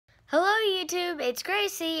Hello YouTube, it's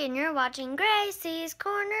Gracey and you're watching Gracey's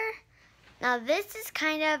Corner. Now this is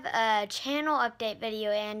kind of a channel update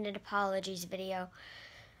video and an apologies video.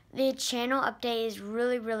 The channel update is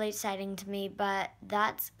really exciting to me, but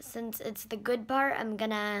since it's the good part, I'm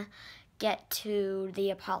gonna get to the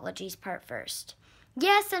apologies part first.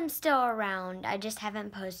 Yes, I'm still around. I just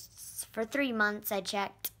haven't posted for 3 months, I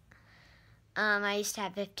checked. I used to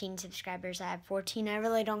have 15 subscribers, I have 14. I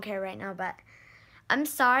really don't care right now, but I'm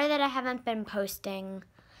sorry that I haven't been posting.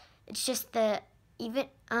 It's just that even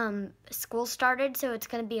school started, so it's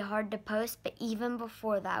going to be hard to post. But even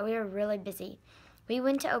before that, we were really busy. We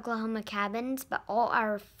went to Oklahoma cabins, but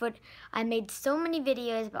I made so many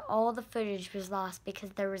videos, but all the footage was lost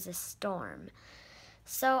because there was a storm.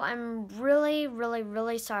 So I'm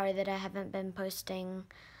really sorry that I haven't been posting.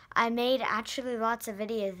 I made actually lots of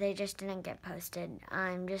videos, they just didn't get posted.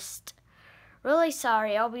 I'm just really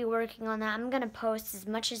sorry. I'll be working on that. I'm going to post as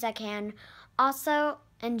much as I can. Also,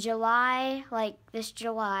 in July, like this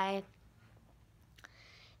July,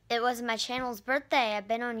 it was my channel's birthday. I've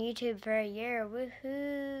been on YouTube for a year.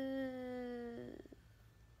 Woohoo.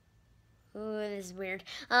 Ooh, this is weird.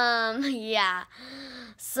 Yeah.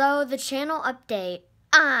 So, the channel update.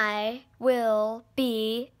 I will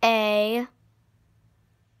be a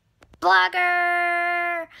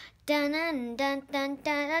blogger. Dun dun dun dun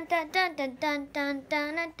dun dun dun dun dun dun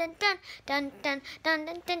dun dun dun dun dun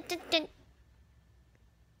dun dun dun.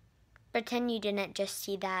 Pretend you didn't just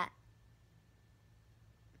see that.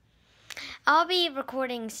 I'll be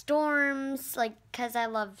recording storms, cause I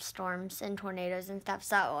love storms and tornadoes and stuff.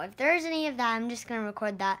 So if there's any of that, I'm just gonna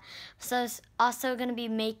record that. So it's also gonna be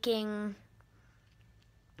making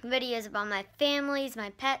videos about my families,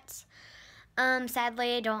 my pets.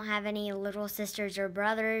 Sadly, I don't have any little sisters or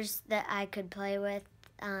brothers that I could play with.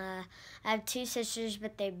 I have 2 sisters,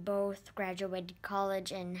 but they both graduated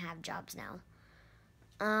college and have jobs now.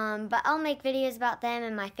 But I'll make videos about them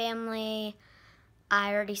and my family.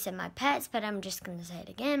 I already said my pets, but I'm just going to say it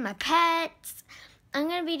again. My pets. I'm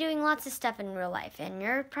going to be doing lots of stuff in real life. And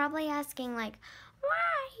you're probably asking, why?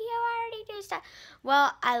 You already do stuff.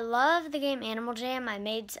 Well, I love the game Animal Jam.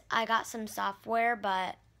 I got some software,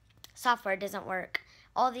 but software doesn't work.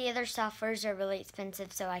 All the other softwares are really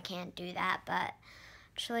expensive, so I can't do that, but I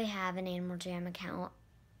actually have an Animal Jam account.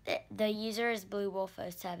 The user is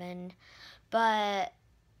BlueWolf07, but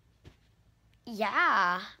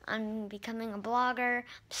yeah, I'm becoming a blogger.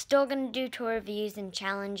 I'm still going to do tour reviews and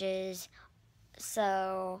challenges,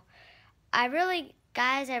 so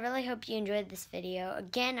guys, I really hope you enjoyed this video.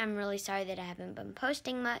 Again, I'm really sorry that I haven't been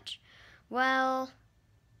posting much. Well,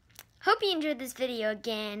 hope you enjoyed this video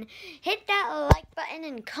again. Hit that like button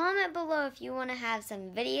and comment below if you want to have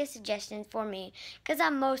some video suggestions for me, because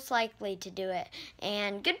I'm most likely to do it.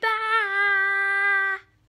 And goodbye!